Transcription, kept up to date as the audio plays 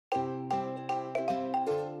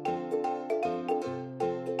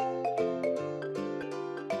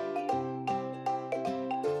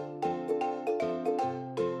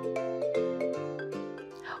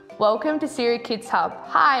Welcome to Cire Kids Hub.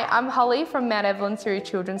 Hi, I'm Holly from Mount Evelyn Cire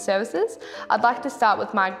Children's Services. I'd like to start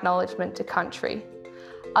with my acknowledgement to country.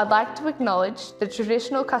 I'd like to acknowledge the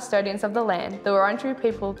traditional custodians of the land, the Wurundjeri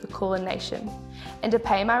people of the Kulin Nation, and to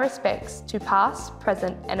pay my respects to past,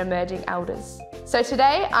 present and emerging elders. So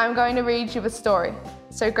today I'm going to read you a story.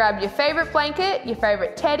 So grab your favourite blanket, your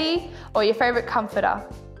favourite teddy or your favourite comforter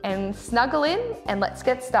and snuggle in and let's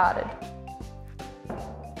get started.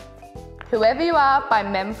 Whoever You Are by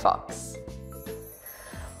Mem Fox.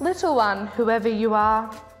 Little one, whoever you are,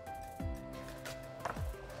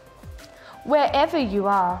 wherever you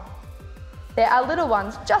are, there are little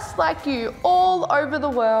ones just like you all over the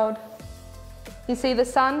world. You see the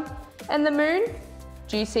sun and the moon?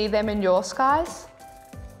 Do you see them in your skies?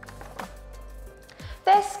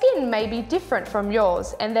 Their skin may be different from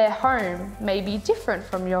yours and their home may be different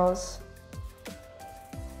from yours.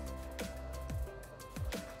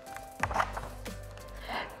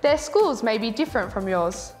 Their schools may be different from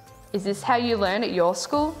yours. Is this how you learn at your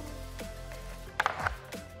school?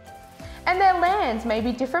 And their lands may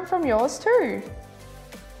be different from yours too.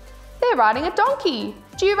 They're riding a donkey.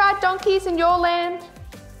 Do you ride donkeys in your land?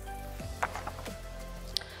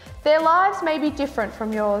 Their lives may be different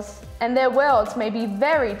from yours, and their worlds may be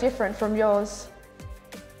very different from yours.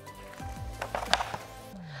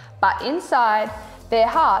 But inside, their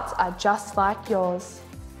hearts are just like yours.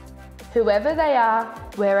 Whoever they are,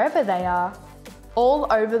 wherever they are,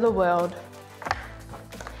 all over the world.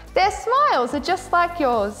 Their smiles are just like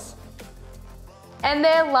yours, and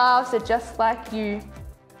their laughs are just like you.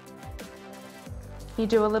 You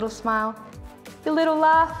do a little smile, your little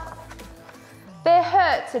laugh. Their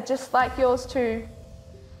hurts are just like yours too,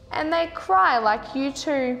 and they cry like you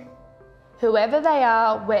too. Whoever they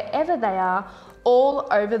are, wherever they are, all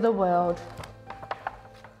over the world.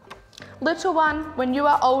 Little one, when you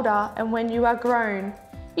are older and when you are grown,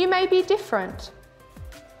 you may be different.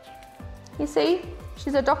 You see,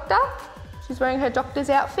 she's a doctor. She's wearing her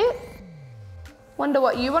doctor's outfit. Wonder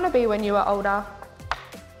what you want to be when you are older.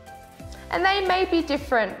 And they may be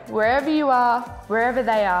different wherever you are, wherever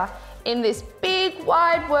they are, in this big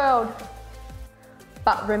wide world.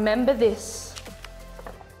 But remember this,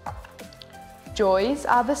 joys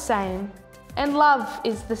are the same and love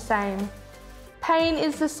is the same. Pain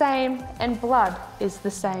is the same and blood is the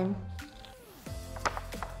same.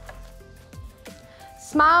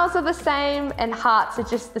 Smiles are the same and hearts are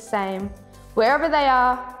just the same. Wherever they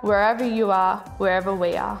are, wherever you are, wherever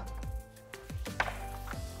we are.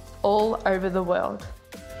 All over the world.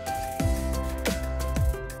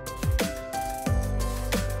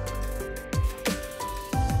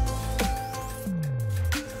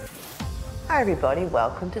 Hi everybody,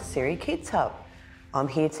 welcome to Cire Kids Hub. I'm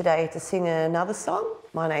here today to sing another song.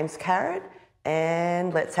 My name's Karen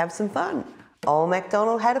and let's have some fun. Old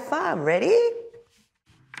MacDonald had a farm. Ready?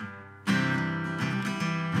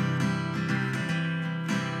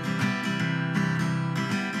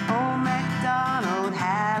 Old MacDonald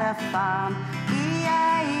had a farm,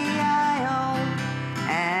 E-I-E-I-O.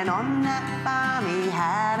 And on that farm he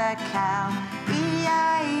had a cow,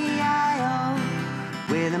 E-I-E-I-O.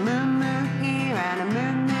 With a moo-moo here and a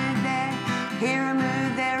moo-moo there, here a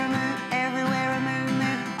moo, there a moo, everywhere a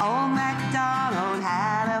moo-moo. Old MacDonald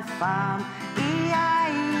had a farm,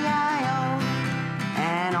 E-I-E-I-O.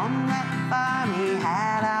 And on that farm he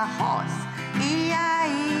had a horse,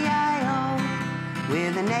 E-I-E-I-O.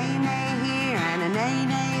 With a neigh-neigh here and a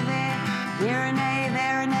neigh-neigh there, here a neigh,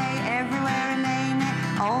 there a neigh, everywhere a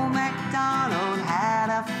neigh-neigh. Old MacDonald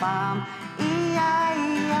had a farm,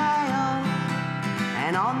 E-I-E-I-O.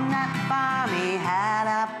 And on that farm he had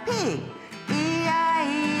a pig,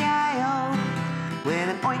 E-I-E-I-O. With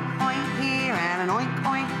an oink oink here and an oink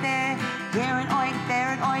oink there, here an oink,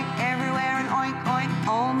 there an oink, everywhere an oink oink.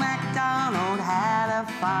 Old MacDonald had a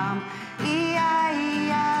farm,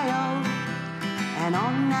 E-I-E-I-O. And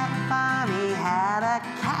on that farm he had a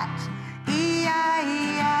cat,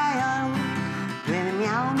 E-I-E-I-O. With a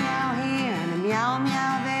meow meow here and a meow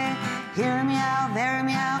meow there, here a meow, there a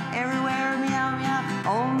meow, everywhere a meow meow.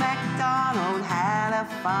 Old MacDonald had a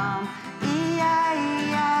farm,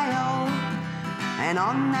 E-I-E-I-O. And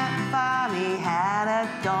on that farm he had a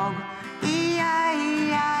dog,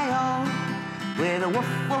 E-I-E-I-O. With a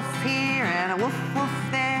woof woof here and a woof woof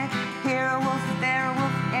there, here a woof, there a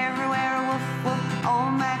woof, everywhere a woof woof.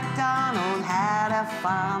 Old MacDonald had a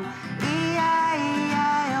farm,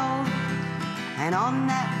 E-I-E-I-O. And on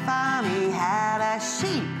that